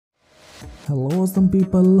Hello some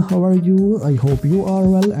people, how are you? I hope you are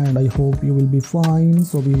well and I hope you will be fine.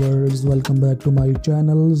 So viewers, welcome back to my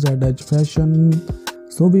channel Zhfashion.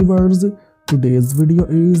 So viewers, today's video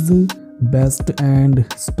is best and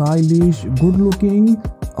stylish, good looking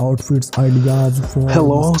outfits ideas for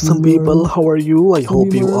Hello some people, how are you? I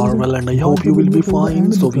hope you are well and I hope you will be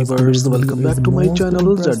fine. So viewers, welcome back to my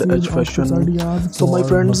channel Zhfashion. So my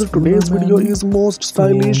friends, today's video is most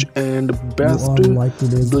stylish and best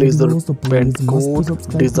blazer pant coat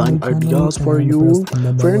design ideas for you.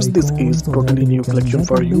 Friends, this is totally new collection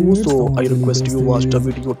for you, so I request you watch the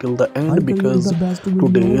video till the end because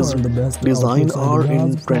today's design are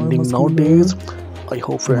in trending nowadays. I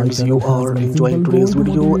hope friends you are enjoying today's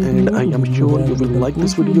video and I am sure you will like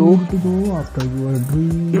this video.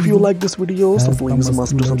 If you like this video, so please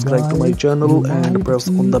must to subscribe to my channel and press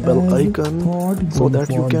on the bell icon so that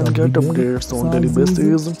you can get updates on daily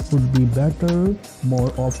basis. Would be better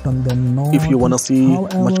more often than not. If you wanna see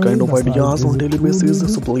much kind of ideas on daily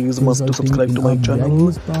basis, so please must to subscribe to my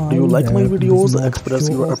channel. Do you like my videos? Express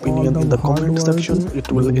your opinion in the comment section. It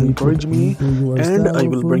will encourage me and I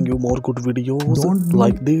will bring you more good videos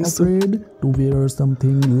like this. To wear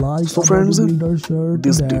something like so friends,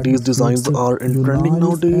 these designs are in trending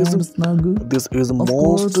nowadays. This is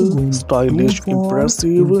most stylish,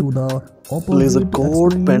 impressive blazer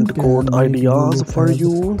coat, pant coat ideas for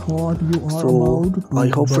you. So I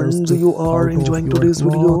hope friends you are enjoying today's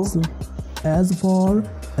video. As far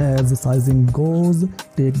as sizing goes,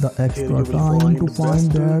 take the extra time to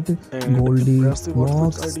find that Goldilocks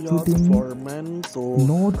fitting,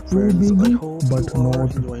 not too big but not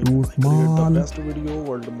too small.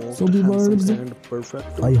 So viewers,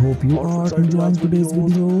 I hope you are enjoying today's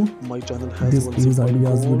video. This is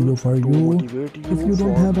ideas video for you. If you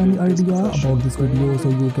don't have any idea about this video, so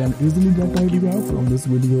you can easily get idea from this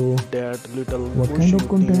video. What kind of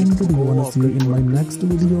content do you wanna see in my next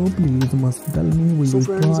video? Please must tell me. We will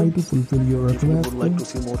try to fulfill your request.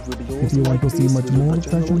 If you want to see much more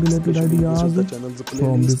fashion related ideas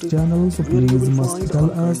from this channel, so please must tell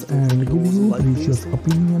us and give you precious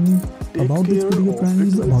opinion about this video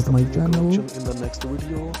friends, about my channel.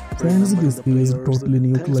 Friends, this is totally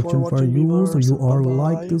new collection for you, so you are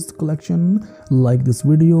like this collection, like this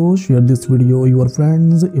video, share this video your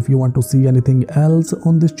friends. If you want to see anything else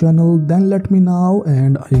on this channel, then let me know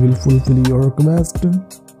and I will fulfill your request.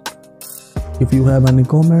 If you have any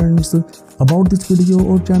comments about this video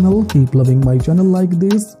or channel, keep loving my channel like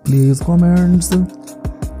this. Please comments.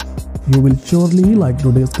 You will surely like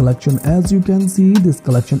today's collection. As you can see, this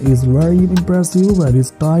collection is very impressive, very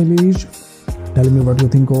stylish. Tell me what you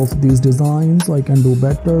think of these designs so I can do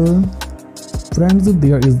better. Friends,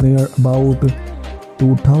 there about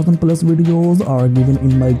 2000 plus videos are given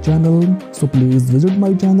in my channel. So please visit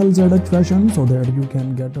my channel Zhfashion so that you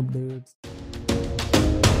can get updates.